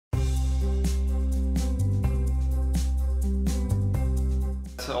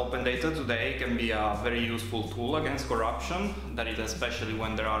open data today can be a very useful tool against corruption. That is especially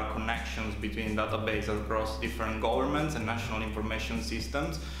when there are connections between databases across different governments and national information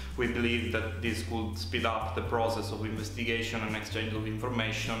systems. We believe that this could speed up the process of investigation and exchange of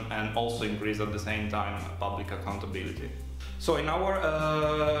information, and also increase at the same time public accountability. So in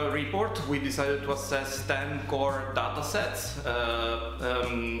our report, we decided to assess 10 core datasets,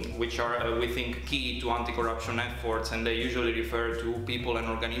 which are, we think, key to anti-corruption efforts, and they usually refer to people and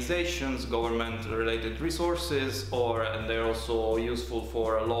organizations, government-related resources, and they're also useful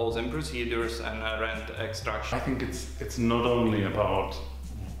for laws and procedures and rent extraction. I think it's not only about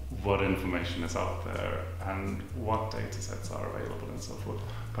what information is out there and what datasets are available and so forth,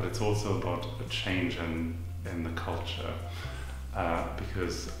 but it's also about a change in the culture.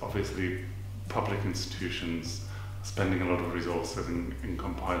 Because obviously public institutions are spending a lot of resources in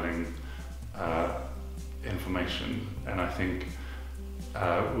compiling information, and I think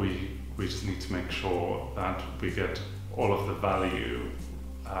we just need to make sure that we get all of the value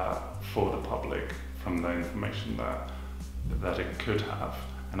for the public from the information that it could have.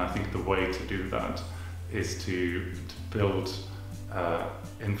 And I think the way to do that is to build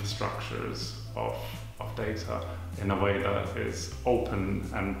infrastructures of data in a way that is open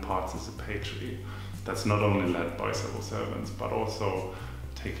and participatory, that's not only led by civil servants, but also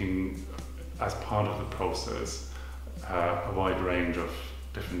taking as part of the process a wide range of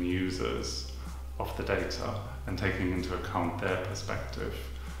different users of the data and taking into account their perspective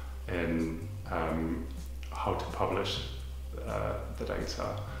in how to publish the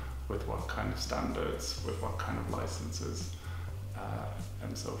data, with what kind of standards, with what kind of licenses,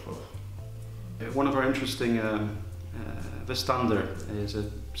 and so forth. One of our interesting Vestander is a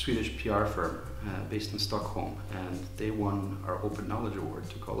Swedish PR firm based in Stockholm, and they won our Open Knowledge Award,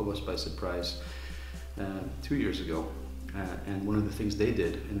 took all of us by surprise 2 years ago. And one of the things they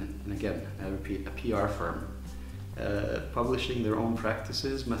did, and again, I repeat, a PR firm, publishing their own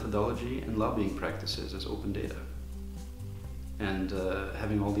practices, methodology, and lobbying practices as open data. And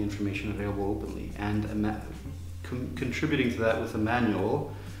having all the information available openly, and contributing to that with a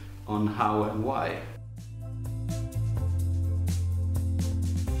manual on how and why.